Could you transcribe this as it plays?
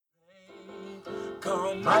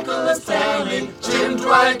Michael and Stanley, Jim,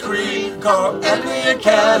 Dwight, Creed, call Andy and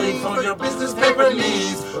Kelly for your business paper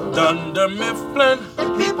needs. Dunder Mifflin,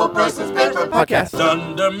 People Persons Paper Podcast.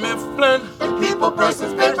 Dunder Mifflin, People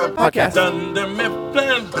Persons Paper Podcast. Dunder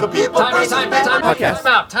Mifflin, the People Persons Paper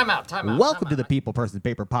Podcast. Time out. Welcome to the People Persons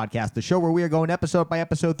Paper Podcast, the show where we are going episode by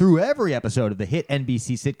episode through every episode of the hit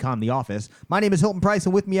NBC sitcom The Office. My name is Hilton Price,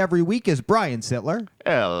 and with me every week is Brian Sittler.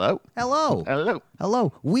 Hello. Hello. Hello.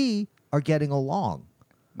 Hello. We are getting along.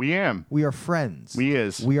 We am. We are friends. We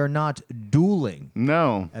is. We are not dueling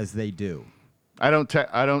No. as they do. I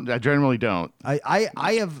generally don't. I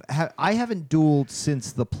haven't dueled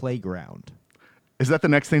since the playground. Is that the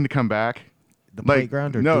next thing to come back? The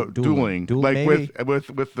playground or no, dueling? Like maybe? with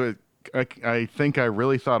the I think I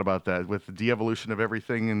really thought about that with the de-evolution of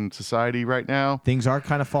everything in society right now. Things are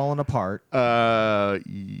kind of falling apart.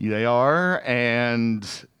 They are,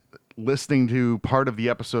 and listening to part of the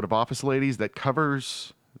episode of Office Ladies that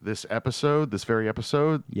covers this very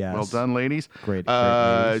episode. Yes. Well done, ladies. Great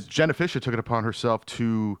ladies. Jenna Fisher took it upon herself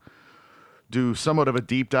to do somewhat of a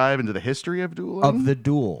deep dive into the history of dueling. Of the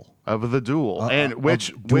duel. Dueling.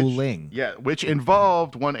 Which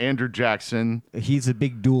involved one Andrew Jackson. He's a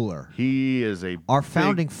big dueler. He is Our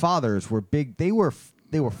founding fathers were big. They were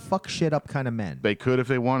fuck shit up kind of men. They could if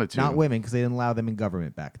they wanted to. Not women, because they didn't allow them in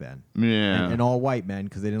government back then. Yeah. And all white men,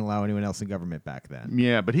 because they didn't allow anyone else in government back then.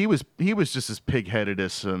 Yeah, but he was just as pig-headed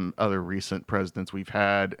as some other recent presidents we've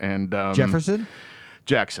had. And Jefferson?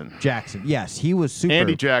 Jackson. Yes, he was super.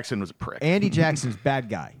 Andy Jackson was a prick. Andy Jackson's bad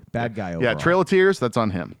guy. Bad guy overall. Yeah, Trail of Tears, that's on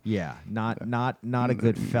him. Yeah, not a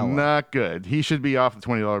good fella. Not good. He should be off the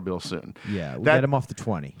 $20 bill soon. Yeah, we'll get him off the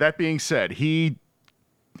 20. That being said, he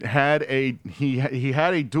had a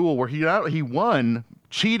duel where he won,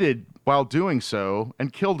 cheated while doing so,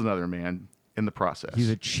 and killed another man in the process. He's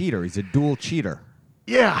a cheater. He's a dual cheater.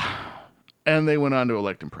 Yeah, and they went on to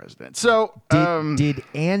elect him president. So did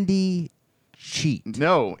Andy cheat?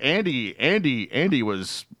 No, Andy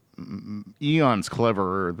was eons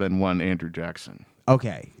cleverer than one Andrew Jackson.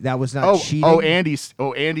 Okay, that was not cheating. Andy's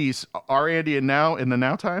our Andy in the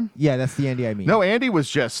now time? Yeah, that's the Andy I mean. No, Andy was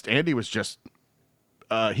just he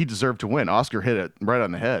deserved to win. Oscar hit it right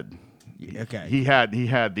on the head. Okay. He had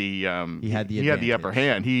the upper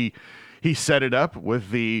hand. He set it up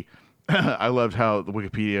with the I loved how the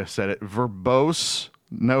Wikipedia said it, verbose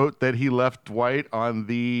note that he left Dwight on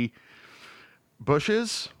the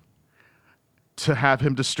bushes to have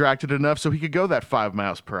him distracted enough so he could go that 5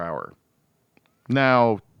 miles per hour.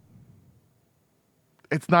 Now,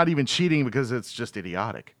 it's not even cheating because it's just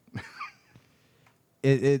idiotic.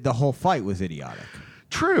 The whole fight was idiotic.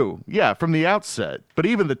 True, yeah, from the outset. But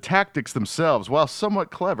even the tactics themselves, while somewhat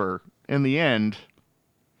clever, in the end,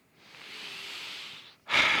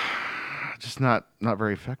 just not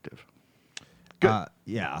very effective. Good.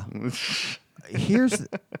 Yeah. Here's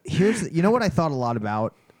you know what I thought a lot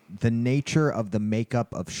about? The nature of the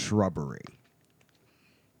makeup of Shrubbery.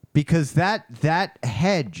 Because that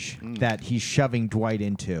hedge that he's shoving Dwight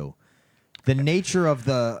into, the nature of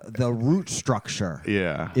the root structure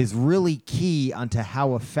is really key onto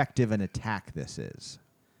how effective an attack this is.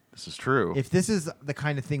 This is true. If this is the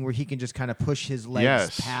kind of thing where he can just kind of push his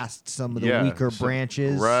legs past some of the weaker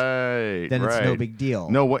branches, then it's no big deal.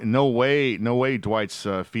 No way Dwight's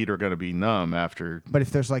feet are going to be numb after. But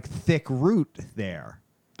if there's like thick root there,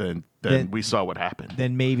 then we saw what happened.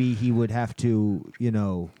 Then maybe he would have to,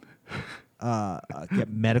 get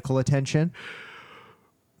medical attention.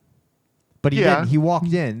 But he didn't. He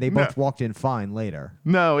walked in. They both walked in fine later.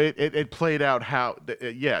 No, it played out how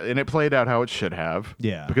and it played out how it should have.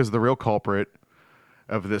 Yeah. Because the real culprit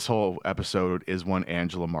of this whole episode is one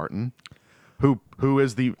Angela Martin, who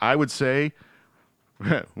is I would say,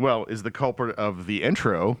 well, is the culprit of the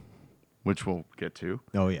intro, which we'll get to.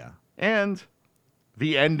 Oh yeah. And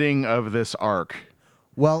the ending of this arc.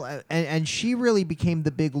 Well, and she really became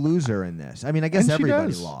the big loser in this. I mean, I guess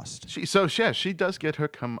everybody lost. She does get her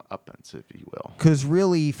comeuppance, if you will. Because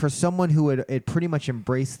really, for someone who had pretty much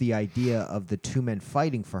embraced the idea of the two men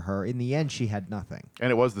fighting for her, in the end, she had nothing.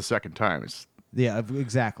 And it was the second time. Yeah,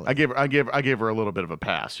 exactly. I gave her a little bit of a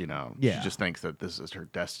pass. Yeah. She just thinks that this is her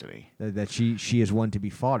destiny. That she is one to be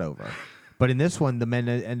fought over. But in this one, the men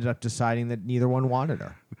ended up deciding that neither one wanted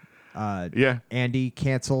her. Andy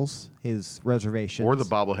cancels his reservations. Or the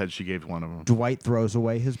bobblehead she gave one of them. Dwight throws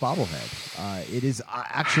away his bobblehead. It is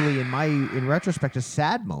actually, in retrospect, a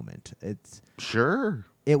sad moment. It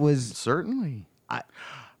was certainly.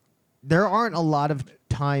 There aren't a lot of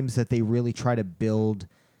times that they really try to build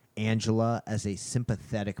Angela as a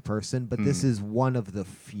sympathetic person, but this is one of the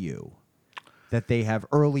few. that they have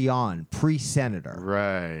early on, pre-Senator,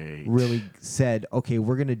 right, really said, okay,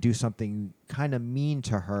 we're going to do something kind of mean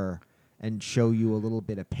to her and show you a little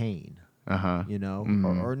bit of pain. You know,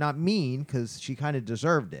 or not mean, because she kind of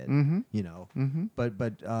deserved it. You know,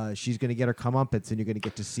 but she's going to get her comeuppance, and you're going to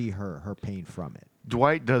get to see her pain from it.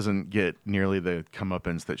 Dwight doesn't get nearly the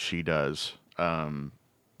comeuppance that she does.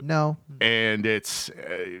 No, and it's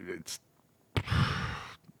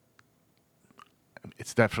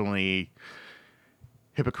definitely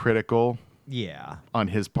hypocritical. Yeah, on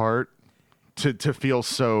his part to feel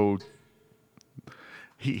so.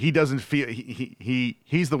 He doesn't feel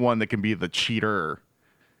he's the one that can be the cheater.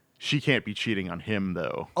 She can't be cheating on him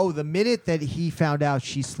though. Oh, the minute that he found out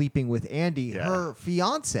she's sleeping with Andy, her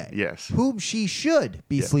fiance, yes, whom she should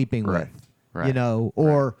be sleeping with, right. You know,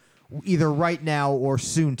 or either right now or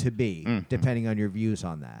soon to be, depending on your views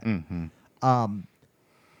on that.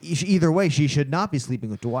 Either way, she should not be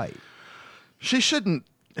sleeping with Dwight. She shouldn't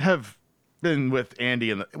have been with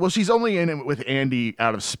Andy she's only in it with Andy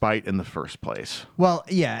out of spite in the first place. Well,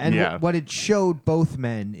 yeah, and what it showed both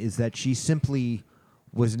men is that she simply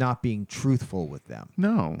was not being truthful with them.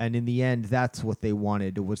 No. And in the end, that's what they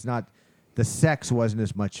wanted. It was not, the sex wasn't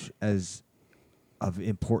as much as of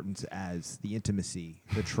importance as the intimacy,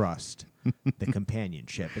 the trust, the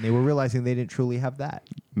companionship. And they were realizing they didn't truly have that.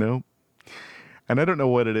 No. And I don't know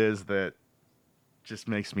what it is that just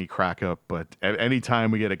makes me crack up, but any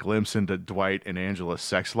time we get a glimpse into Dwight and Angela's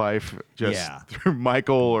sex life, through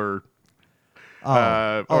Michael or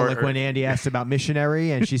like when Andy asked about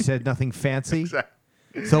missionary and she said nothing fancy.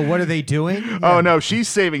 Exactly. So what are they doing? Oh no, she's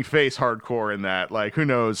saving face hardcore in that. Like who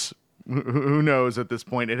knows? Who knows at this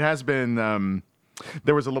point? It has been.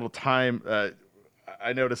 There was a little time.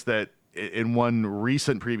 I noticed that in one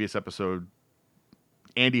recent previous episode,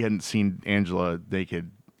 Andy hadn't seen Angela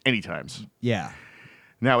naked any times. Yeah.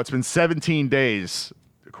 Now, it's been 17 days,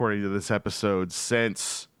 according to this episode,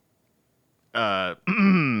 since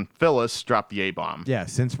Phyllis dropped the A-bomb. Yeah,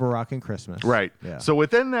 since Moroccan Christmas. Right. Yeah. So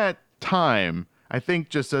within that time, I think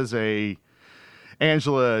just as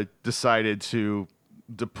Angela decided to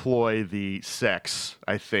deploy the sex,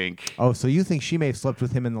 I think. Oh, so you think she may have slept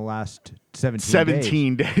with him in the last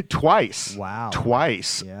 17 days? Twice. Wow.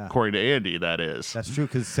 Twice. Yeah. According to Andy, that is. That's true,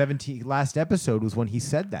 because last episode was when he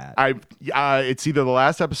said that. It's either the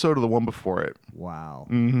last episode or the one before it. Wow.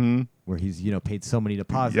 Mm-hmm. Where he's, paid so many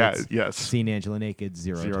deposits. Yeah, yes. Seen Angela naked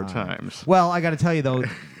zero times. Well, I got to tell you, though,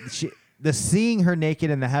 the seeing her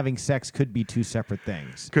naked and the having sex could be two separate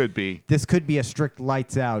things. Could be. This could be a strict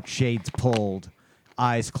lights out, shades pulled,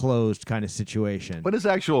 eyes closed kind of situation. What is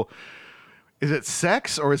is it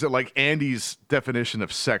sex or is it like Andy's definition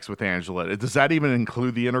of sex with Angela? Does that even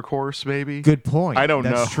include the intercourse, maybe? Good point. I don't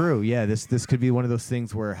know. That's true. Yeah, this could be one of those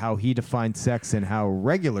things where how he defines sex and how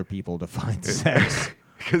regular people define sex.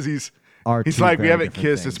 Because he's like, we haven't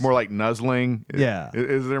kissed. Things. It's more like nuzzling. Yeah.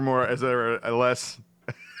 Is there a less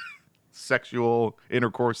sexual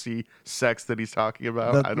intercoursey sex that he's talking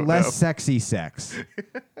about? I don't know. Less sexy sex.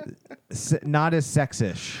 Not as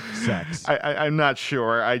sexish sex. I'm not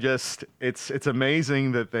sure. It's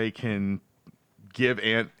amazing that they can give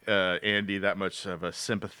Andy that much of a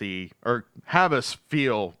sympathy, or have us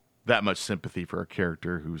feel that much sympathy for a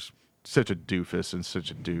character who's such a doofus and such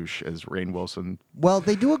a douche as Rainn Wilson. Well,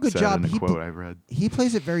 they do a good job. In a quote I read. He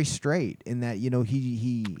plays it very straight in that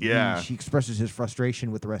he expresses his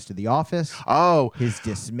frustration with the rest of the office. Oh, his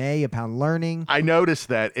dismay upon learning. I noticed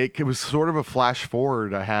that it was sort of a flash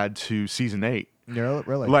forward I had to season 8. Yeah,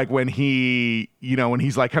 really. Like when when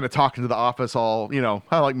he's like kind of talking to the office all, kind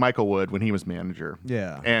of like Michael would when he was manager.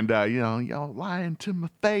 Yeah. And y'all lying to my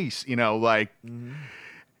face, like. Mm-hmm.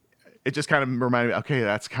 It just kind of reminded me, okay,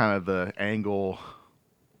 that's kind of the angle,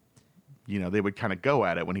 they would kind of go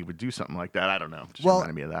at it when he would do something like that. I don't know. Just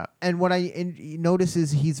reminded me of that. And what I notice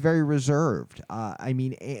is he's very reserved.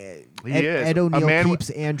 Ed O'Neill keeps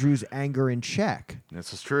Andrew's anger in check.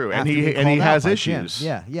 This is true. And he has issues.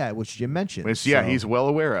 Jim. Yeah, which Jim mentioned. He's well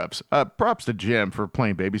aware of. Props to Jim for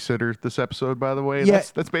playing babysitter this episode, by the way. Yeah.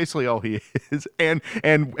 That's basically all he is. And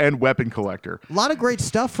weapon collector. A lot of great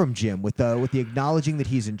stuff from Jim with the acknowledging that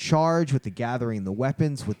he's in charge, with the gathering the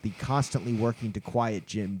weapons, with the constantly working to quiet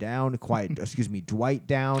Dwight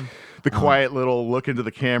down. The quiet little look into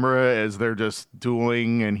the camera as they're just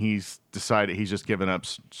dueling and he's decided he's just given up,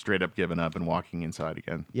 straight up given up, and walking inside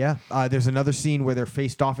again. Yeah. There's another scene where they're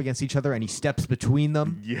faced off against each other, and he steps between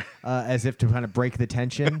them, as if to kind of break the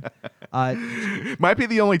tension. Might be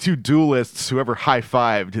the only two duelists who ever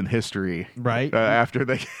high-fived in history. Right. After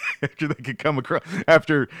they could come across,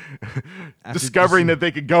 after discovering that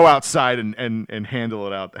they could go outside and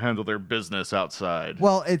handle their business outside.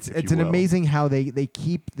 Well, it's amazing how they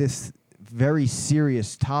keep this very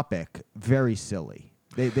serious topic very silly.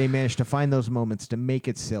 They managed to find those moments to make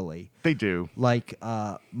it silly. They do. Like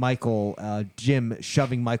Jim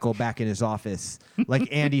shoving Michael back in his office. Like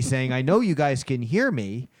Andy saying, I know you guys can hear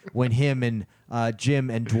me, when him and Jim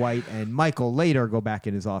and Dwight and Michael later go back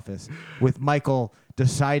in his office. With Michael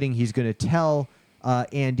deciding he's going to tell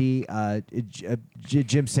Andy,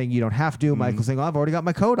 Jim saying you don't have to. Michael saying, I've already got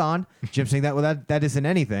my coat on. Jim saying that isn't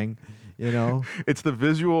anything. You know, it's the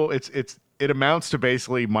visual. It amounts to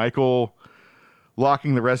basically Michael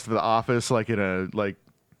locking the rest of the office like in a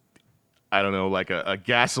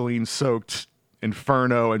gasoline soaked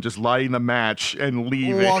inferno, and just lighting the match and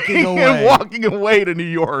leaving, walking away to New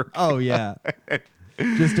York. Oh yeah.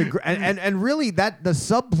 Just and really that the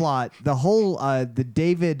subplot, the whole the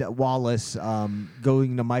David Wallace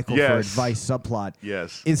going to Michael for advice subplot,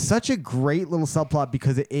 is such a great little subplot,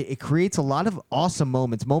 because it creates a lot of awesome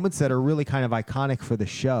moments that are really kind of iconic for the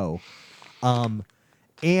show, at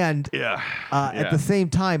the same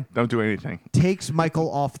time, don't do anything, takes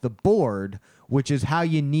Michael off the board, which is how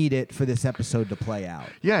you need it for this episode to play out.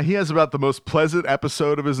 Yeah, he has about the most pleasant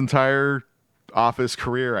episode of his entire Office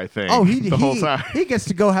career, I think. Oh, whole time. He gets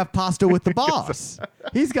to go have pasta with the boss.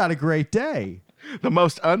 He's got a great day. The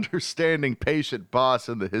most understanding, patient boss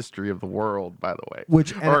in the history of the world, by the way.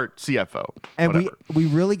 Or CFO. And whatever. we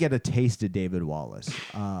really get a taste of David Wallace.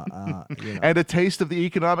 And a taste of the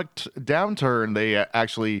economic downturn they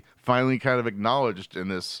actually finally kind of acknowledged in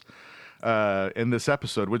this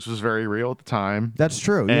episode, which was very real at the time. That's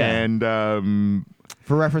true, yeah. And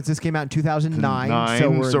for reference, this came out in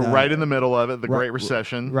 2009. So right in the middle of it, the Great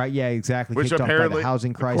Recession. Right, yeah, exactly. Which kicked apparently, off by the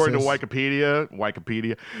housing crisis. according to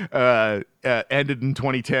Wikipedia, ended in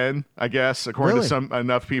 2010, I guess, according to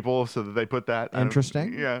enough people, so that they put that.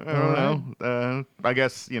 Interesting. I don't know. I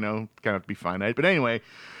guess, kind of be finite. But anyway.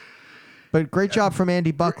 But great job from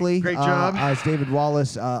Andy Buckley. Great job. As David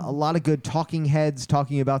Wallace. A lot of good talking heads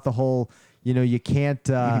talking about the whole, you can't...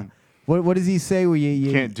 What does he say? Where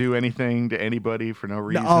you can't do anything to anybody for no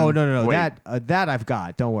reason. No. Wait. That I've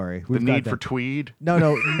got. Don't worry. The need for tweed.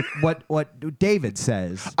 No. what David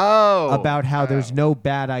says. About how there's no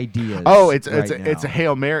bad ideas. It's a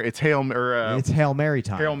Hail Mary. It's Hail Mary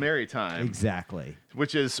time. Hail Mary time. Exactly.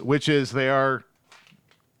 Which is they are.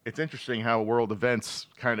 It's interesting how world events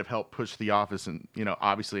kind of help push the Office, and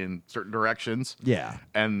obviously in certain directions. Yeah.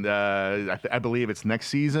 And I believe it's next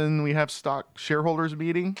season we have stock shareholders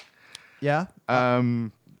meeting. Yeah.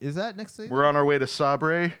 Is that next season? We're on our way to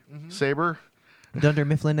Sabre, Sabre. Dunder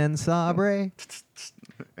Mifflin and Sabre.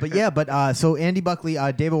 So Andy Buckley,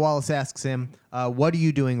 David Wallace asks him, what are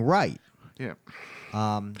you doing right? Yeah.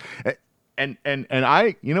 And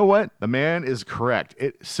I, you know what? The man is correct.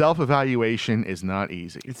 Self-evaluation is not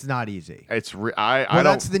easy. It's not easy. That's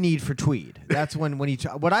the need for tweed. That's when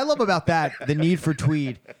what I love about that, the need for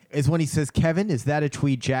tweed, is when he says, Kevin, is that a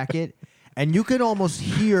tweed jacket? And you can almost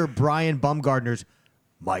hear Brian Baumgartner's,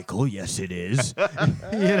 Michael, yes, it is.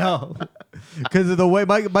 Because of the way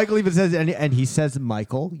Michael even says it. And he says,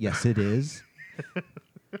 Michael, yes, it is.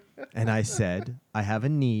 And I said, I have a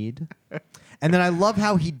need. And then I love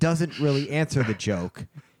how he doesn't really answer the joke.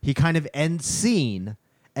 He kind of ends scene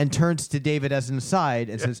and turns to David as an aside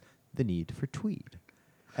and says, the need for tweed.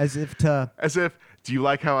 As if, do you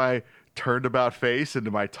like how I turned about face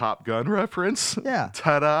into my Top Gun reference? Yeah.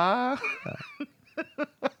 Ta-da!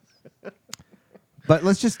 But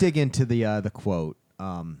let's just dig into the quote.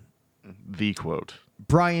 The quote.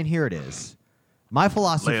 Brian, here it is. My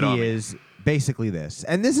philosophy is basically this.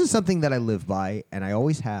 And this is something that I live by, and I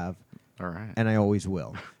always have. All right. And I always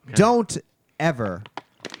will. Okay. Don't ever,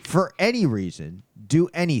 for any reason, do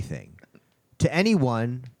anything to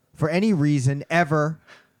anyone, for any reason, ever,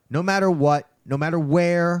 no matter what, no matter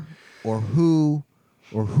where, or who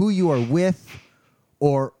you are with,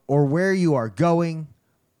 or where you are going,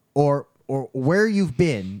 or where you've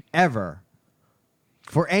been ever,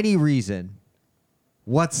 for any reason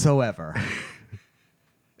whatsoever.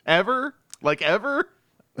 Ever? Like ever?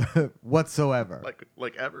 Whatsoever.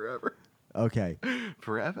 Like ever? Okay.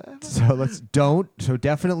 Forever? So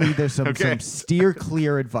definitely there's some steer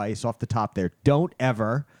clear advice off the top there. Don't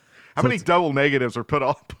ever. How many double negatives are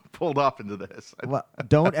pulled off into this? Well,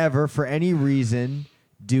 don't ever, for any reason,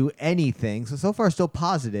 do anything. So far still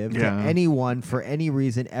positive to anyone for any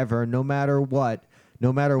reason ever, no matter what,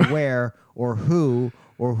 no matter where or who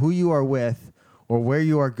you are with or where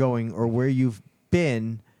you are going or where you've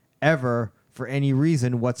been ever for any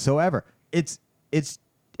reason whatsoever. It's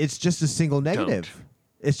just a single negative. Don't.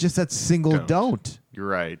 It's just that single don't. You're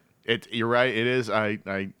right. You're right. It is. I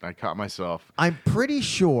caught myself. I'm pretty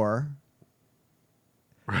sure.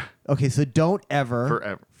 Okay, so don't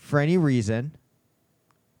ever, for any reason,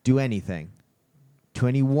 do anything. To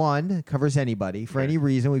anyone covers anybody. For any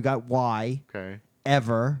reason, we've got why. Okay.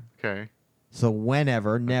 Ever. Okay. So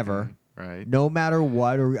whenever, never. Right. No matter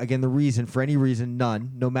what, or again, the reason, for any reason,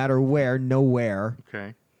 none. No matter where, nowhere.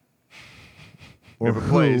 Okay. Or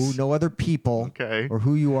who, no other people. Okay. Or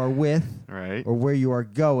who you are with. Right. Or where you are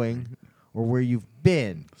going. Or where you've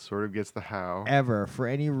been. Sort of gets the how. Ever. For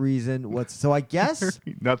any reason. So I guess.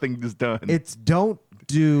 Nothing is done. It's don't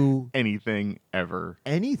do. Anything ever.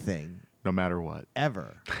 Anything. No matter what.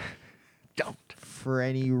 Ever. Don't. For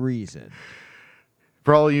any reason.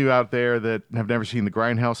 For all of you out there that have never seen the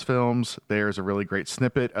Grindhouse films, there's a really great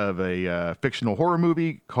snippet of a fictional horror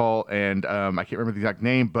movie called, and I can't remember the exact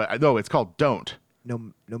name, but no, it's called Don't.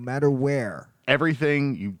 No matter where.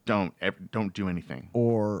 Everything you don't do anything.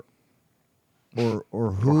 Or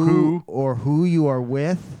who or who you are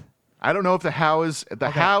with. I don't know if the how is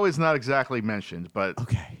how is not exactly mentioned, but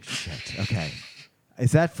okay, shit. Okay,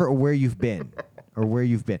 is that for where you've been? Or where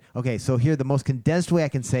you've been. Okay, so here, the most condensed way I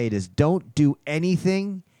can say it is don't do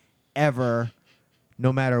anything ever,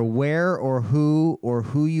 no matter where or who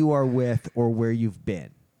you are with or where you've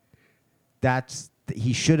been.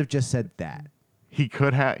 He should have just said that. He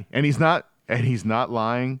could have, and he's not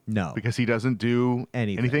lying. No. Because he doesn't do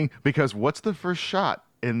anything. Because what's the first shot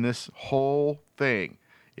in this whole thing?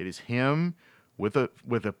 It is him with a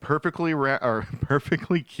perfectly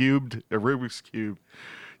cubed, a Rubik's Cube,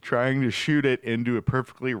 trying to shoot it into a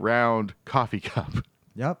perfectly round coffee cup.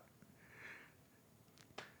 Yep.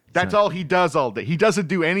 That's all he does all day. He doesn't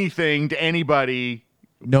do anything to anybody.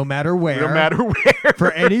 No matter where. No matter where.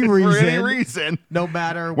 For any reason. For any reason. No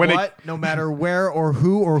matter what. No matter where or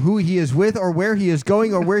who he is with or where he is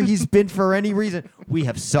going or where he's been for any reason. We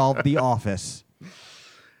have solved The Office.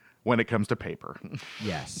 When it comes to paper.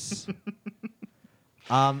 Yes.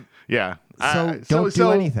 Yeah. So don't do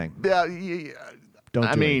anything. Yeah.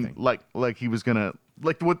 Don't do anything. like he was gonna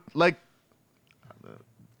break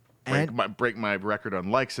my record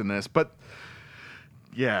on likes in this, but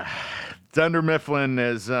yeah, Dunder Mifflin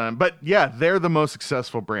is. But yeah, they're the most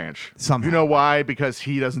successful branch. Somehow. You know why? Because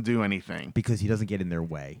he doesn't do anything. Because he doesn't get in their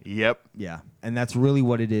way. Yep. Yeah, and that's really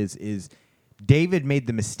what it is. Is David made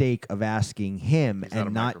the mistake of asking him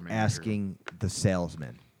and not asking the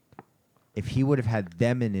salesman. If he would have had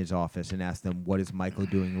them in his office and asked them, what is Michael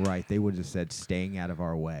doing right, they would have said, staying out of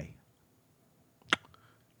our way.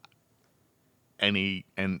 And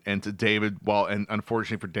to David, and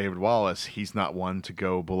unfortunately for David Wallace, he's not one to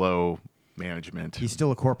go below management. He's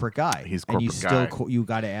still a corporate guy. He's a corporate guy. You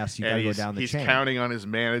got to ask, you got to go down the chain. He's counting on his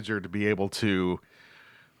manager to be able to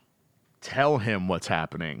tell him what's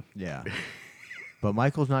happening. Yeah. But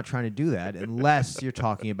Michael's not trying to do that unless you're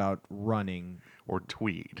talking about running or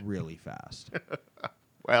Tweed really fast.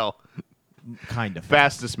 Well, kind of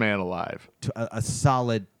fastest man alive. A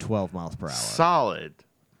solid 12 miles per hour. Solid.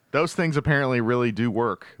 Those things apparently really do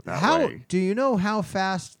work that way. Do you know how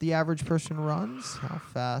fast the average person runs? How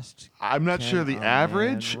fast? I'm not sure the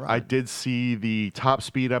average. I did see the top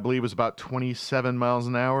speed, I believe, was about 27 miles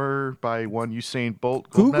an hour by one Usain Bolt.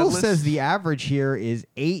 Google says the average here is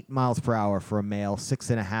 8 miles per hour for a male,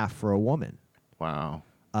 6.5 for a woman. Wow.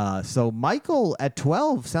 So Michael at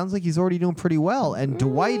 12 sounds like he's already doing pretty well, and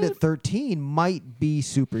Dwight at 13 might be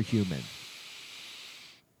superhuman.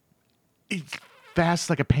 It's fast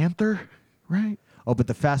like a panther, right? Oh, but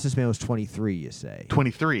the fastest man was 23, you say.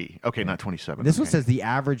 23. Okay, not 27. This one says the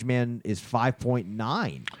average man is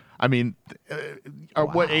 5.9. I mean,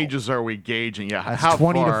 what ages are we gauging? Yeah, that's how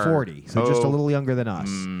 20 far? To 40, so just a little younger than us.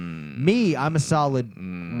 Me, I'm a solid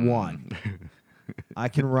 1. I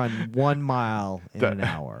can run 1 mile in an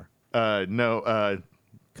hour. No.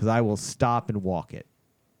 Because I will stop and walk it.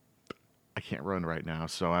 I can't run right now,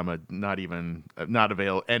 so I'm not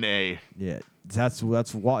available. NA. Yeah, that's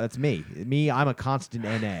me. I'm a constant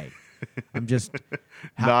NA. I'm just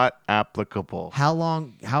not applicable.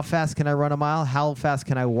 How fast can I run a mile? How fast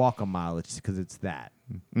can I walk a mile? It's because it's that.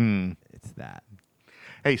 It's that.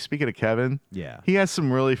 Hey, speaking of Kevin, yeah, he has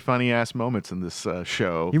some really funny ass moments in this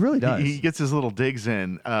show. He really does. He gets his little digs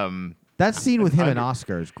in. That scene with him and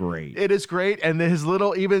Oscar is great. It is great, and his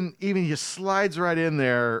little even he slides right in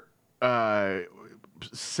there,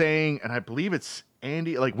 saying, and I believe it's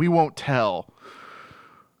Andy, like, we won't tell.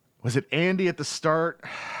 Was it Andy at the start?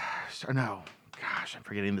 No. Gosh, I'm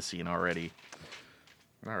forgetting the scene already.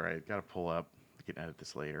 All right, got to pull up. We can edit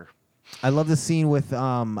this later. I love the scene with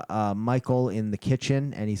Michael in the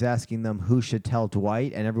kitchen, and he's asking them who should tell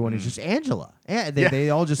Dwight, and everyone is just Angela. And they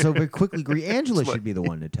all just so very quickly agree Angela should be the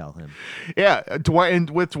one to tell him. Yeah, Dwight, and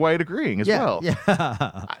with Dwight agreeing as well.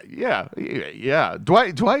 Yeah, yeah.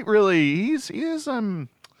 Dwight really he is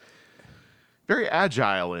very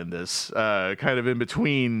agile in this, kind of in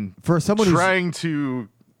between for someone trying to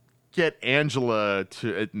get Angela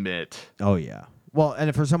to admit. Oh yeah. Well,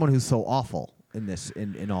 and for someone who's so awful in this,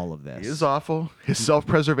 in all of this, he is awful. His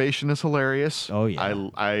self-preservation is hilarious. Oh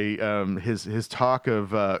yeah. His talk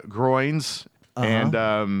of groins and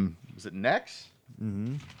was it necks?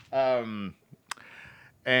 Mm-hmm.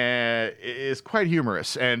 And it is quite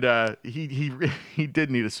humorous, and he did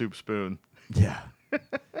need a soup spoon. Yeah.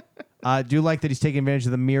 Do you like that he's taking advantage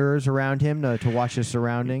of the mirrors around him to watch his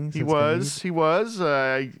surroundings? He was.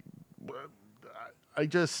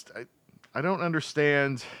 I don't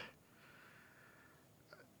understand.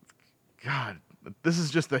 God, this is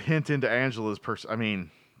just a hint into Angela's person. I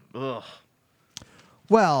mean, ugh.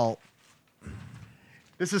 Well,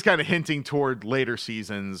 this is kind of hinting toward later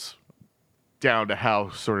seasons, down to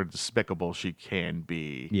how sort of despicable she can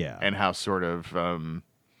be. Yeah. And how sort of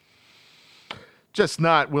just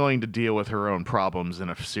not willing to deal with her own problems in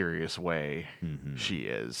a serious way she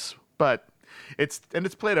is. But it's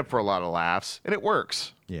played up for a lot of laughs, and it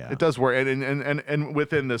works. Yeah. It does work. And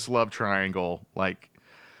within this love triangle, like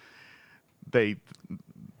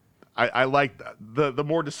I like the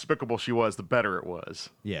more despicable she was, the better it was.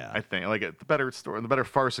 Yeah. I think the better story, the better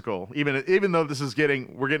farcical. Even though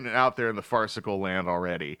we're getting out there in the farcical land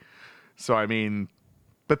already. So I mean,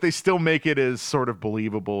 but they still make it as sort of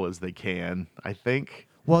believable as they can, I think.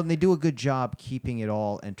 Well, and they do a good job keeping it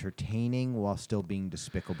all entertaining while still being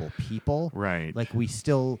despicable people. Right. Like we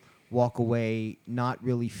still walk away not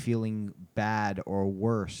really feeling bad or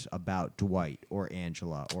worse about Dwight or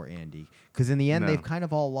Angela or Andy. Because in the end, they've kind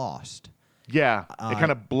of all lost. Yeah, it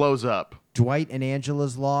kind of blows up. Dwight and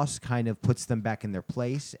Angela's loss kind of puts them back in their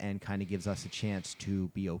place and kind of gives us a chance to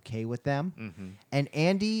be okay with them. Mm-hmm. And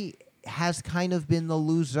Andy has kind of been the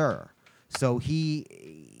loser. So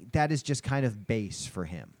that is just kind of base for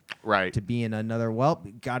him. Right. To be in another,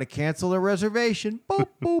 got to cancel a reservation. Boop,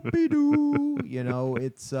 boop-be-doo. You know,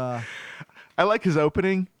 it's... I like his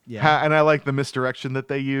opening. Yeah. And I like the misdirection that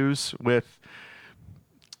they use with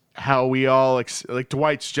how we all... like,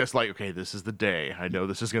 Dwight's just like, okay, this is the day. I know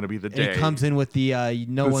this is going to be the day. And he comes in with the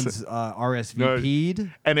one's RSVP'd. No,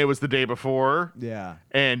 and it was the day before. Yeah.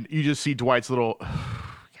 And you just see Dwight's little...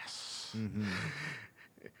 yes. Mm-hmm.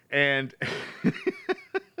 And...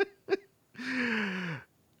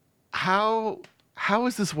 How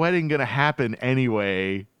is this wedding going to happen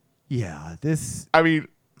anyway? Yeah, I mean,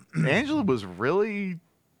 Angela was really...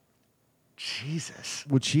 Jesus.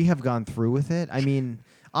 Would she have gone through with it? I mean,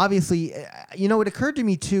 obviously, it occurred to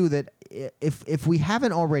me, too, that if we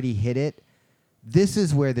haven't already hit it, this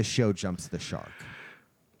is where the show jumps the shark.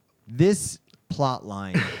 This plot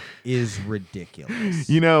line is ridiculous.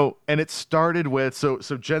 And it started with... So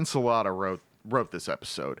Jen Salata wrote this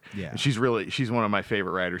episode. Yeah. And she's one of my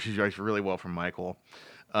favorite writers. She writes really well from Michael.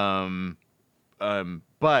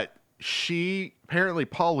 But she apparently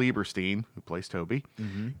Paul Lieberstein, who plays Toby,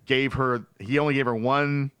 he only gave her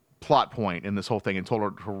one plot point in this whole thing and told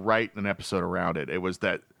her to write an episode around it. It was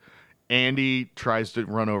that Andy tries to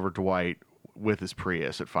run over Dwight with his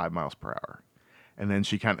Prius at 5 miles per hour. And then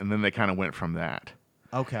they kind of went from that.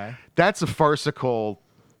 Okay. That's a farcical.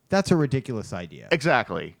 That's a ridiculous idea.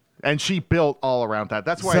 Exactly. And she built all around that.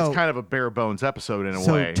 That's why it's kind of a bare bones episode in a way.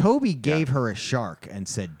 So Toby gave her a shark and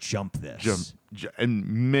said, jump this. Jump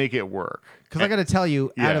and make it work. Because I got to tell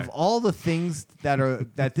you, out of all the things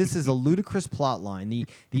that this is a ludicrous plot line.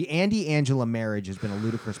 The Andy-Angela marriage has been a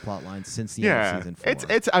ludicrous plot line since the end of season 4.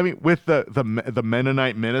 It's I mean, with the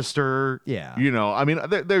Mennonite minister, I mean,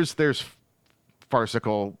 there's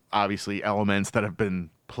farcical, obviously, elements that have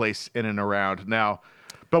been placed in and around now.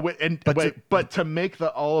 But to make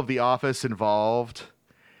all of the office involved,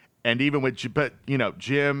 and even with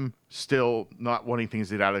Jim still not wanting things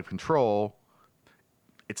to get out of control,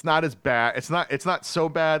 it's not as bad. It's not so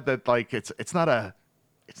bad that like it's not a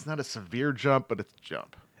severe jump, but it's a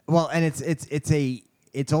jump. Well, and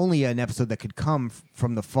it's only an episode that could come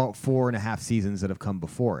from the 4.5 seasons that have come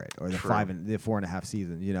before it, or the 4.5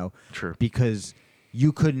 seasons. True. Because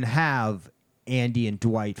you couldn't have Andy and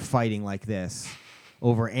Dwight fighting like this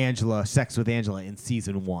over Angela, sex with Angela in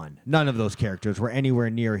season 1. None of those characters were anywhere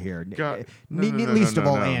near here. Least of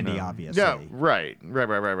all Andy, obviously. Yeah, right.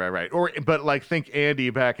 But like, think Andy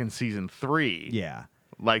back in season 3. Yeah.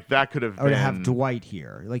 Like that could have been. Or to have Dwight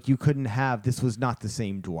here. Like you couldn't have, this was not the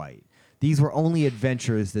same Dwight. These were only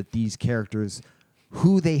adventures that these characters,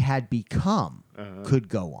 who they had become, could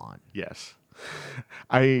go on. Yes.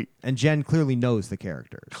 And Jen clearly knows the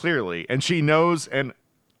characters. Clearly. And she knows, and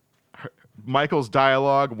Michael's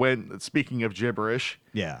dialogue when, speaking of gibberish,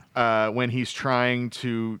 when he's trying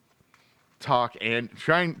to talk and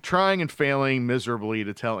trying and failing miserably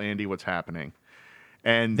to tell Andy what's happening.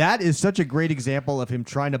 And that is such a great example of him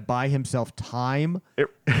trying to buy himself time.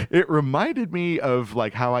 It reminded me of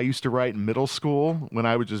like how I used to write in middle school when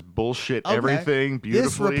I would just bullshit everything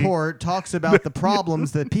beautifully. This report talks about the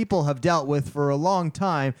problems that people have dealt with for a long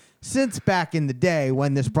time since back in the day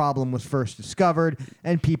when this problem was first discovered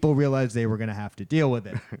and people realized they were going to have to deal with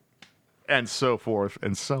it. And so forth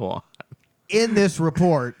and so on. In this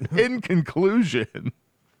report. In conclusion.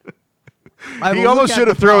 He almost should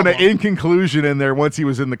have thrown an in conclusion in there once he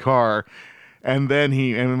was in the car, and then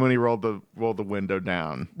when he rolled the window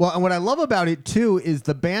down. Well, and what I love about it too is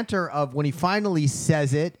the banter of when he finally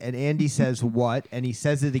says it, and Andy says what, and he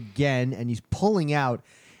says it again, and he's pulling out,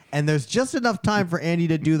 and there's just enough time for Andy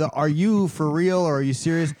to do the "Are you for real or are you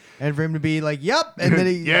serious?" and for him to be like, "Yep," and then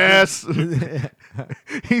he yes,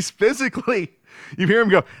 he's physically. You hear him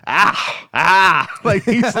go like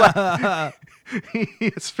he's like.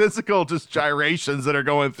 It's physical just gyrations that are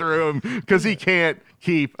going through him because he can't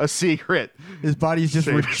keep a secret. His body's just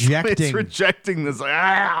rejecting. It's rejecting this.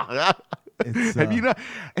 Have you know?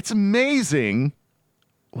 It's amazing.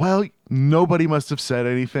 Well, nobody must have said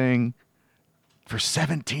anything for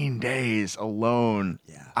 17 days alone.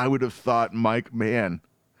 Yeah. I would have thought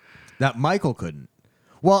that Michael couldn't.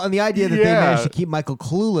 Well, and the idea that they managed to keep Michael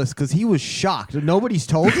clueless because he was shocked. Nobody's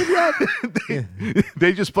told him yet?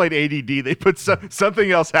 They just played ADD. They put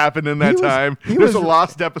something else happened in that time. There's a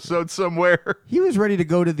lost episode somewhere. He was ready to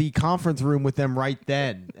go to the conference room with them right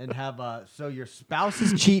then and have so your spouse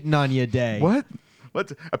is cheating on you day. What?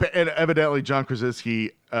 And evidently John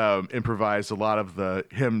Krasinski improvised a lot of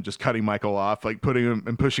him just cutting Michael off, like putting him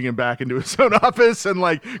and pushing him back into his own office and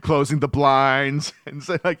like closing the blinds and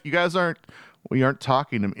saying like, you guys aren't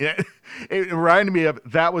talking to me. It reminded me of,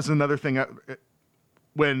 that was another thing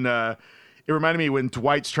when it reminded me when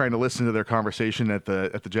Dwight's trying to listen to their conversation at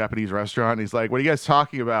the Japanese restaurant. And he's like, what are you guys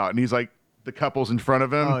talking about? And he's like, the couple's in front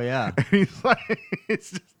of him. Oh, yeah. And he's like,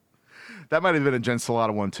 it's just, that might have been a Jen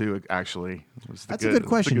Salata one too, actually. That's a good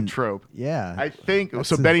question. It's a good trope. Yeah. I think,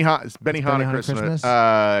 so Benihana Christmas.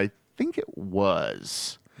 I think it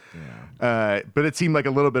was. Yeah. But it seemed like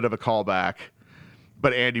a little bit of a callback.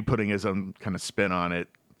 But Andy putting his own kind of spin on it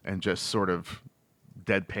and just sort of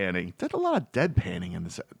deadpanning. Did a lot of deadpanning in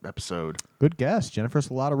this episode. Good guess. Jennifer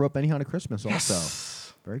Salata wrote Benihana Christmas also.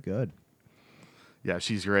 Yes. Very good. Yeah,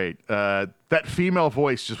 she's great. That female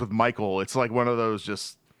voice just with Michael, it's like one of those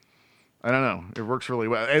just, I don't know. It works really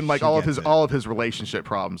well. And like all of his relationship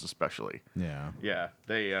problems especially. Yeah. Yeah.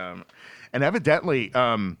 They and evidently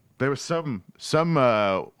there was one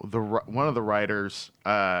of the writers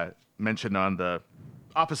mentioned on the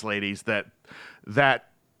Office Ladies that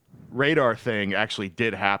radar thing actually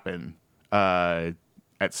did happen at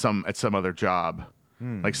some other job.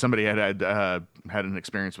 Like somebody had an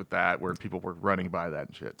experience with that where people were running by that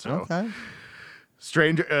and shit. So okay.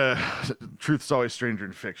 Truth's always stranger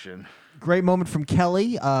in fiction. Great moment from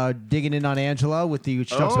Kelly digging in on Angela with she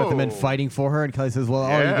talks about the men fighting for her, and Kelly says, well,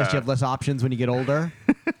 you guess you have less options when you get older.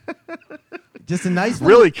 Just a nice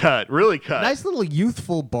really cut. Nice little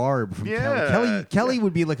youthful barb from Kelly. Kelly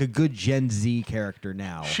would be like a good Gen Z character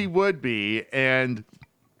now. She would be, and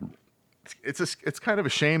it's kind of a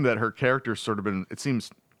shame that her character's sort of been, it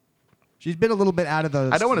seems, she's been a little bit out of the,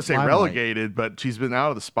 I don't want to say relegated, but she's been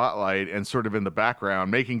out of the spotlight and sort of in the background,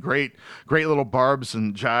 making great little barbs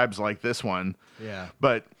and jibes like this one. Yeah.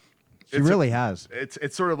 But she really has.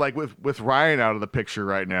 It's sort of like with Ryan out of the picture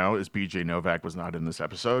right now, as BJ Novak was not in this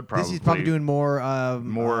episode. He's probably doing more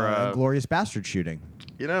Glorious Bastard shooting.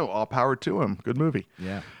 You know, all power to him. Good movie.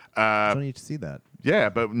 Yeah. I don't need to see that. Yeah,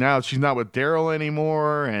 but now she's not with Daryl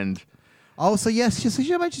anymore, and so yes,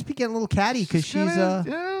 she might just be getting a little catty because she's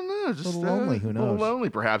just a little lonely. Who knows? A little lonely,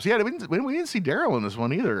 perhaps. Yeah, we didn't see Daryl in this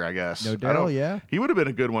one either. I guess no Daryl. Yeah, he would have been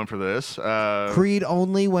a good one for this. Creed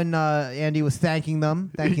only when Andy was thanking the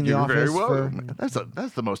office. For...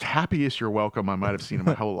 That's the most happiest you're welcome I might have seen in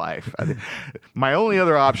my whole life. My only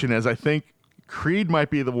other option is I think Creed might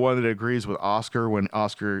be the one that agrees with Oscar when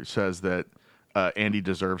Oscar says that Andy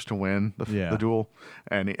deserves to win the duel,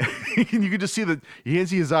 and you can just see that you can't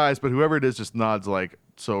see his eyes, but whoever it is just nods like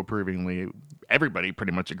so approvingly. Everybody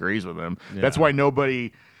pretty much agrees with him. Yeah. That's why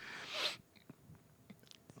nobody.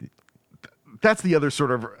 That's the other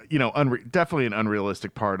sort of definitely an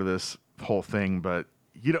unrealistic part of this whole thing, but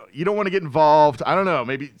you don't want to get involved. I don't know.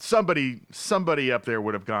 Maybe somebody up there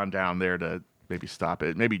would have gone down there to maybe stop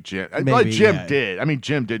it. Maybe Jim. Jim did. I mean,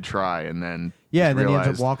 Jim did try, and then and then he ends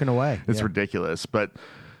up walking away. It's ridiculous. But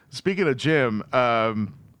speaking of Jim,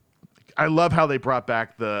 I love how they brought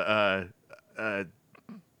back the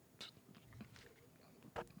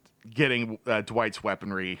getting Dwight's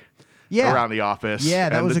weaponry around the office. Yeah,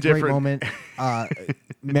 that was a great moment.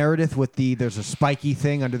 Meredith with there's a spiky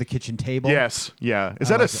thing under the kitchen table. Yes, yeah. Is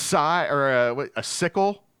that a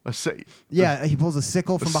sickle? He pulls a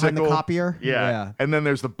sickle from behind the copier. Yeah. And then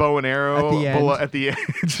there's the bow and arrow at the end.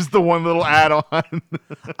 Just the one little add-on.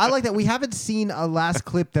 I like that. We haven't seen a last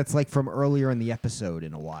clip that's like from earlier in the episode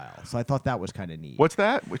in a while, so I thought that was kind of neat. What's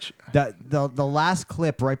that? The last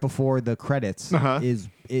clip right before the credits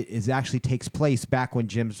is actually takes place back when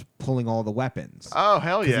Jim's pulling all the weapons. Oh,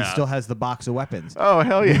 hell yeah. He still has the box of weapons. Oh,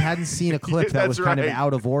 hell yeah. We hadn't seen a clip that was kind of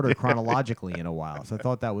out of order chronologically in a while, so I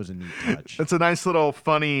thought that was a neat touch. It's a nice little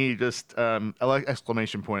funny just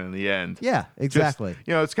exclamation point in the end. Yeah, exactly.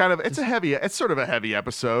 Just, it's sort of a heavy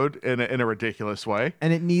episode in a ridiculous way.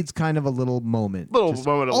 And it needs kind of a little moment.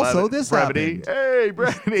 Moment of also, this brevity. happened. Hey,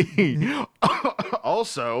 brevity.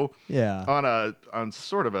 Also, on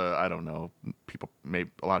sort of a, I don't know,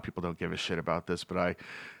 a lot of people don't give a shit about this, but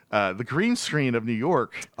the green screen of New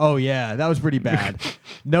York. Oh yeah, that was pretty bad.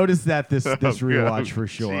 Notice that this rewatch for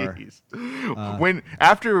sure. When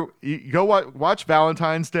after you go watch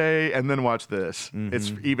Valentine's Day and then watch this,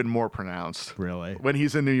 it's even more pronounced. Really, when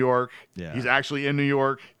he's in New York, he's actually in New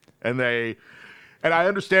York, and I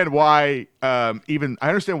understand why. I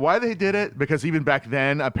understand why they did it, because even back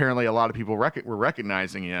then, apparently, a lot of people were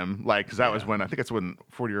recognizing him, because that was when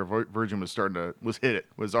 40 Year Virgin was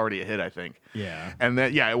already a hit, I think. Yeah, and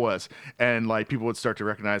then it was, and people would start to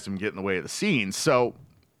recognize him, get in the way of the scenes. So,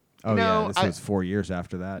 this was 4 years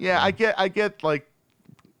after that. Yeah, I get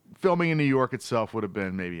filming in New York itself would have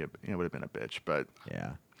been would have been a bitch, but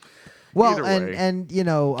yeah. Well, and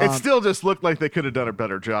it still just looked like they could have done a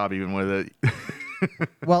better job even with it.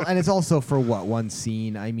 Well, and it's also for one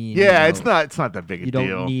scene. I mean, it's not that big a deal. You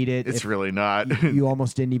don't need it. It's really not. You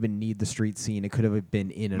almost didn't even need the street scene. It could have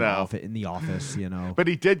been in the office. But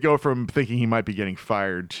he did go from thinking he might be getting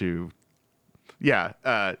fired to,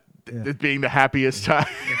 it being the happiest time.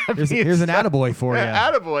 Here's an attaboy for you.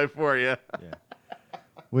 Attaboy for you. Yeah.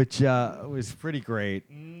 Which was pretty great.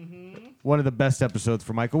 One of the best episodes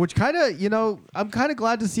for Michael, which kind of, I'm kind of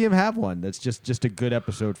glad to see him have one. That's just a good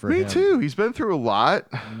episode for him. Me too. He's been through a lot.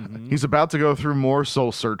 He's about to go through more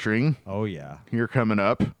soul searching. Oh yeah. Here coming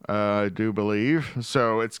up, I do believe.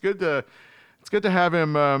 So it's good to have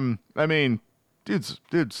him. I mean, dude's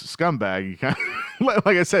scumbag. He kind of,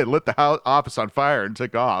 like I said, lit the office on fire and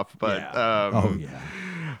took off. But oh yeah.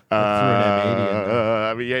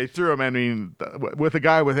 He threw him. With a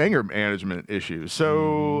guy with anger management issues,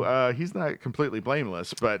 so he's not completely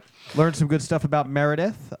blameless. But learned some good stuff about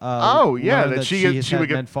Meredith. That she would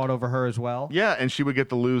get men fought over her as well. Yeah, and she would get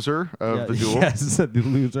the loser of the duel. Yes, the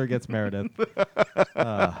loser gets Meredith.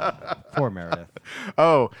 Poor Meredith.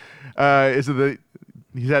 Is it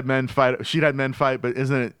he's had men fight? She'd had men fight, but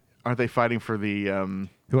isn't it? Aren't they fighting for the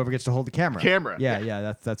whoever gets to hold the camera?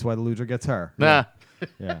 Yeah. That's why the loser gets her. Nah.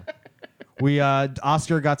 Yeah.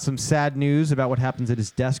 Oscar got some sad news about what happens at his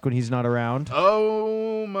desk when he's not around.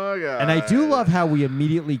 Oh my god! And I do love how we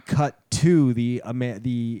immediately cut to the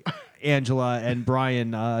Angela and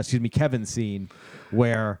Brian, Kevin scene,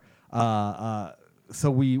 where so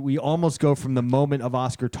we almost go from the moment of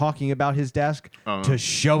Oscar talking about his desk to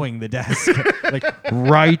showing the desk, like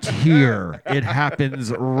right here. It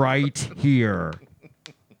happens right here.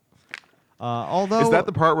 Although, is that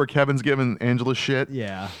the part where Kevin's giving Angela shit?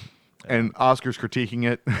 Yeah. And Oscar's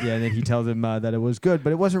critiquing it. Yeah, and then he tells him that it was good,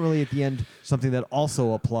 but it wasn't really at the end something that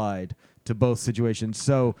also applied to both situations.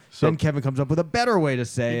 So then Kevin comes up with a better way to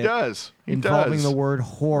say it. He involving does. The word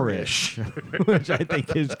whorish, which I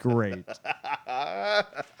think is great.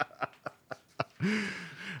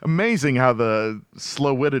 Amazing how the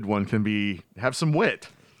slow-witted one can have some wit.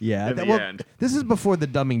 Yeah, end. This is before the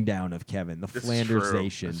dumbing down of Kevin, the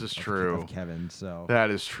Flandersation. This is true of Kevin. So that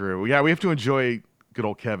is true. Yeah, we have to enjoy good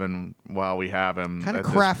old Kevin while we have him. Kind of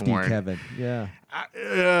crafty Kevin. Yeah.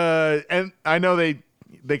 And I know they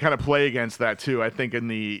kind of play against that too. I think in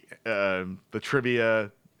the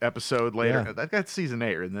trivia episode later, that's season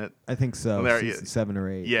 8, isn't it? I think so. 7 or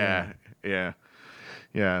 8. Yeah. Yeah.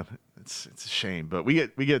 It's a shame, but we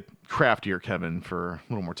get craftier Kevin for a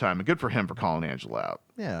little more time, and good for him for calling Angela out.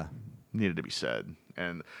 Yeah, needed to be said.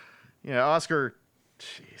 And Oscar,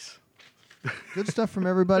 jeez. Good stuff from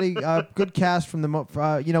everybody. Good cast from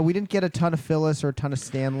the. We didn't get a ton of Phyllis or a ton of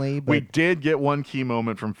Stanley, but we did get one key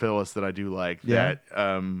moment from Phyllis that I do like. Yeah.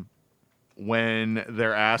 That when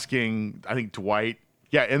they're asking, I think Dwight.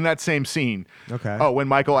 Yeah, in that same scene. Okay. Oh, when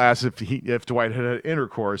Michael asks if Dwight had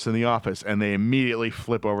intercourse in the office, and they immediately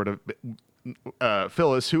flip over to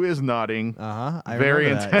Phyllis, who is nodding. I very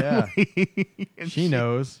intently. Yeah. She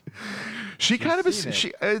knows. She kind of is.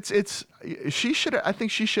 She should. I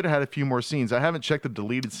think she should have had a few more scenes. I haven't checked the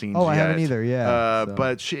deleted scenes. Oh, yet. I haven't either. Yeah.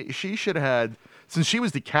 But she should have had. Since she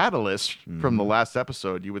was the catalyst from the last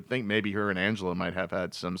episode, you would think maybe her and Angela might have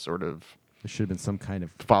had some sort of. There should have been some kind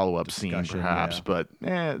of follow-up scene, perhaps, but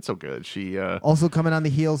it's so good. She also coming on the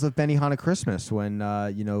heels of Benihana Christmas, when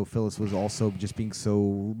Phyllis was also just being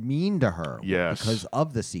so mean to her, because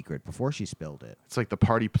of the secret before she spilled it. It's like the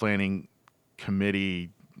party planning committee,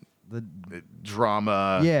 the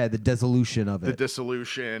drama, the dissolution of it. The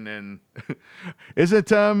dissolution, and is it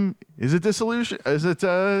dissolution? Is it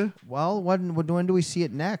Well, when do we see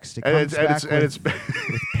it next? It comes back with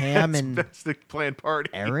Pam and that's the planned party.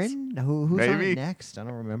 Aaron, who's Maybe? on it next? I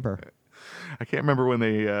don't remember. I can't remember when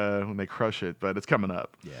they crush it, but it's coming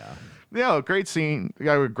up. Yeah, great scene.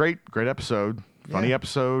 Yeah, great episode. Funny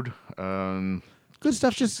episode. Good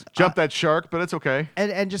stuff. Just jump that shark, but it's okay.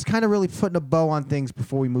 And just kind of really putting a bow on things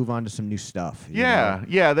before we move on to some new stuff.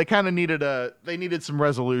 Yeah. They kind of needed some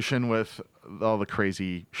resolution with all the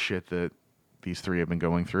crazy shit that these three have been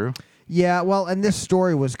going through. Yeah, well, and this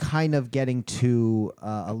story was kind of getting to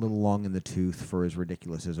a little long in the tooth for as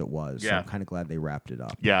ridiculous as it was. So I'm kind of glad they wrapped it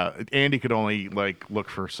up. Yeah, Andy could only look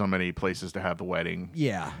for so many places to have the wedding.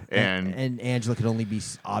 Yeah, and Angela could only be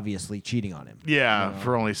obviously cheating on him. Yeah,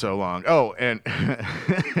 for only so long. Oh, and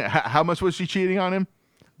how much was she cheating on him?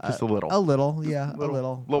 Just a little. A little, yeah, a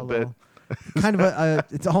little bit. Kind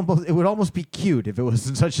of it would almost be cute if it was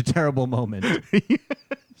in such a terrible moment.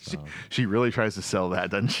 She really tries to sell that,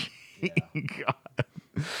 doesn't she? Yeah. God.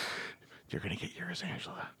 You're going to get yours,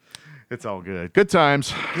 Angela. It's all good. Good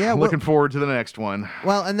times. Yeah, looking forward to the next one.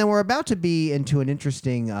 Well, and then we're about to be into an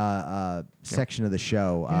interesting section of the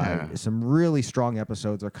show. Some really strong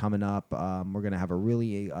episodes are coming up. We're going to have a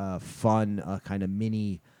really fun kind of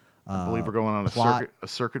mini I believe we're going on a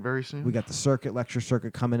circuit very soon. We got the lecture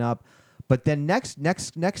circuit coming up. But then next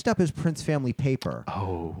up is Prince Family Paper.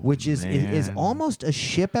 Oh, which is almost a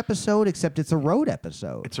ship episode, except it's a road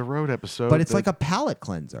episode. It's a road episode, but it's like a palate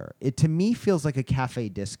cleanser. It to me feels like a cafe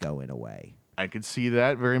disco in a way. I could see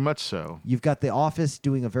that very much so. You've got The Office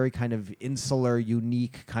doing a very kind of insular,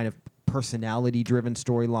 unique kind of personality-driven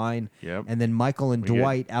storyline, and then Michael and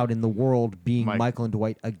Dwight out in the world being Michael and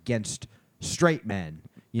Dwight against straight men.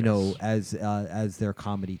 As their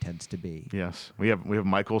comedy tends to be. Yes, we have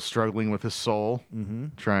Michael struggling with his soul,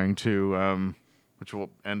 trying to, which will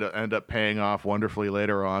end up paying off wonderfully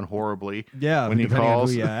later on, horribly. Yeah, when he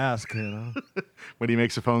calls, on who you ask, when he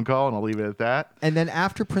makes a phone call, and I'll leave it at that. And then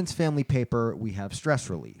after Prince Family Paper, we have Stress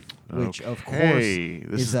Relief, which of course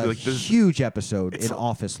is a huge episode in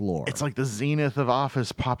Office lore. It's like the zenith of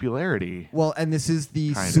Office popularity. Well, and this is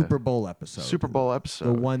the Super Bowl episode.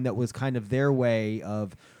 The one that was kind of their way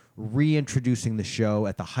of reintroducing the show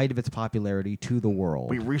at the height of its popularity to the world.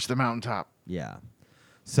 We reached the mountaintop. Yeah.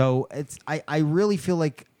 So I really feel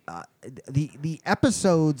like the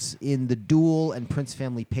episodes in The Duel and Prince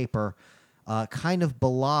Family Paper kind of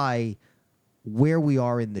belie where we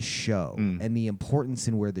are in the show and the importance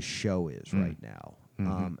in where the show is right now.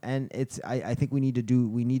 And I think we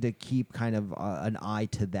need to keep kind of an eye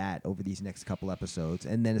to that over these next couple episodes,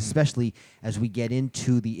 and then especially as we get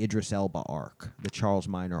into the Idris Elba arc, the Charles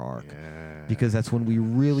Minor arc, because that's when we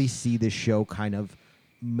really see this show kind of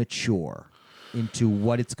mature into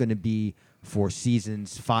what it's going to be for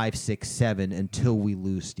seasons 5, 6, 7 until we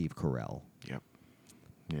lose Steve Carell. Yep.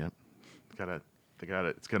 They got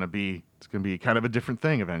it. It's gonna be kind of a different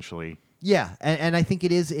thing eventually. Yeah, and I think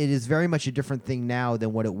it is very much a different thing now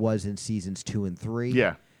than what it was in seasons 2 and 3.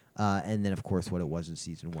 Yeah. And then of course what it was in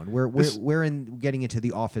season 1. We're getting into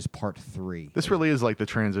The Office Part 3. This really is like the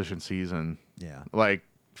transition season. Yeah. Like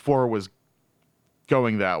 4 was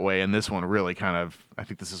going that way, and this one really kind of, I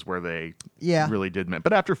think this is where they really did.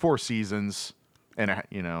 But after 4 seasons, and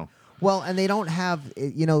Well, and they don't have,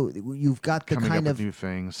 you've got the coming kind up of with new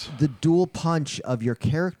things. The dual punch of your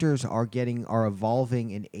characters are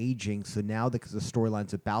evolving and aging. So now the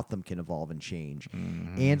storylines about them can evolve and change.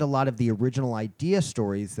 Mm-hmm. And a lot of the original idea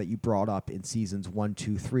stories that you brought up in seasons 1,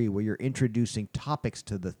 2, 3, where you're introducing topics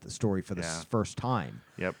to the story for the first time.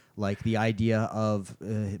 Yep. Like the idea of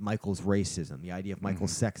Michael's racism, the idea of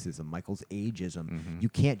Michael's sexism, Michael's ageism. Mm-hmm. You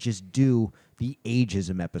can't just do the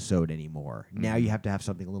ageism episode anymore. Mm-hmm. Now you have to have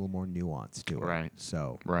something a little more nuanced to it. Right.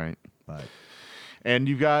 So. Right. But. And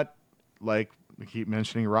you've got, like, we keep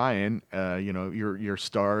mentioning Ryan. Your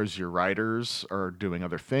stars, your writers are doing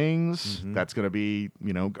other things. Mm-hmm. That's going to be,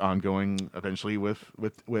 ongoing eventually with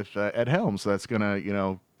Ed Helms. So that's going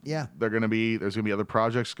to, there's going to be other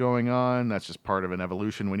projects going on. That's just part of an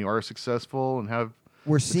evolution when you are successful and have.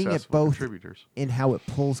 We're seeing it both in how it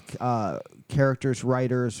pulls characters,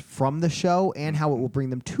 writers from the show, and how it will bring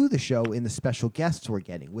them to the show in the special guests we're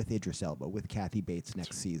getting with Idris Elba, with Kathy Bates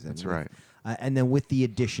next season. That's right. And then with the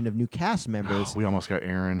addition of new cast members. We almost got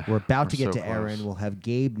Aaron. We're about to get to Aaron. We'll have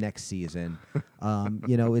Gabe next season.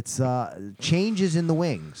 It's changes in the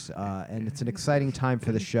wings, and it's an exciting time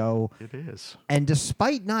for the show. It is. And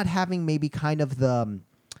despite not having maybe kind of the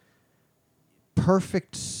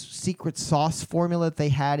perfect secret sauce formula that they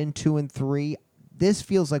had in 2 and 3, this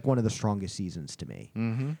feels like one of the strongest seasons to me.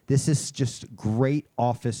 Mm-hmm. This is just great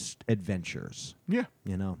office adventures. Yeah.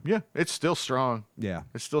 Yeah, it's still strong. Yeah.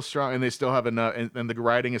 It's still strong, and they still have enough, and the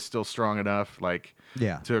writing is still strong enough,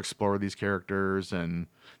 to explore these characters and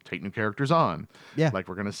take new characters on. Yeah. Like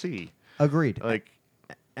we're going to see. Agreed.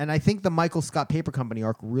 And I think the Michael Scott Paper Company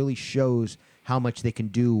arc really shows how much they can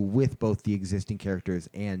do with both the existing characters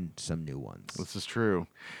and some new ones. This is true.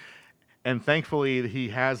 And thankfully, he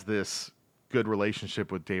has this good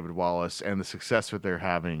relationship with David Wallace and the success that they're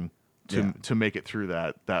having to make it through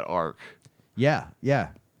that arc. Yeah.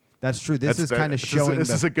 That's true. This is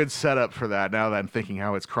a good setup for that, now that I'm thinking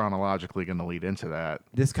how it's chronologically going to lead into that.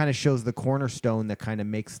 This kind of shows the cornerstone that kind of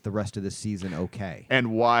makes the rest of the season okay.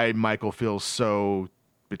 And why Michael feels so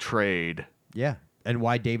betrayed. Yeah. And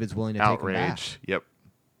why David's willing to take him back.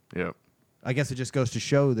 Yep. I guess it just goes to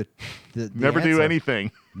show that the never answer. Do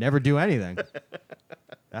anything. Never do anything.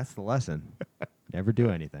 That's the lesson. Never do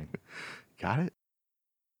anything. Got it?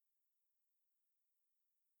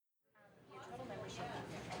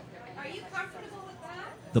 Are you comfortable with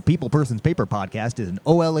that? The People Persons Paper Podcast is an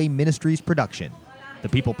OLA Ministries production. The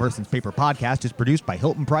People Persons Paper Podcast is produced by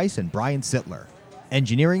Hilton Price and Brian Sittler.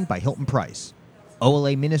 Engineering by Hilton Price.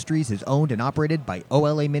 OLA Ministries is owned and operated by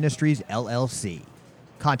OLA Ministries, LLC.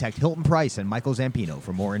 Contact Hilton Price and Michael Zampino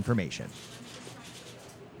for more information.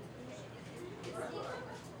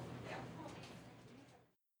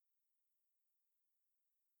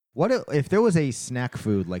 What if there was a snack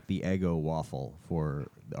food like the Eggo waffle for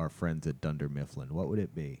our friends at Dunder Mifflin? What would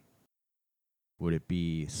it be? Would it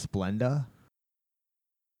be Splenda?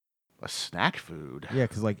 A snack food? Yeah,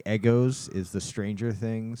 because like Eggos is the Stranger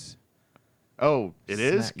Things. Oh, it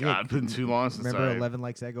is? God, it's been too long since Remember 11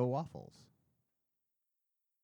 Likes Eggo waffles.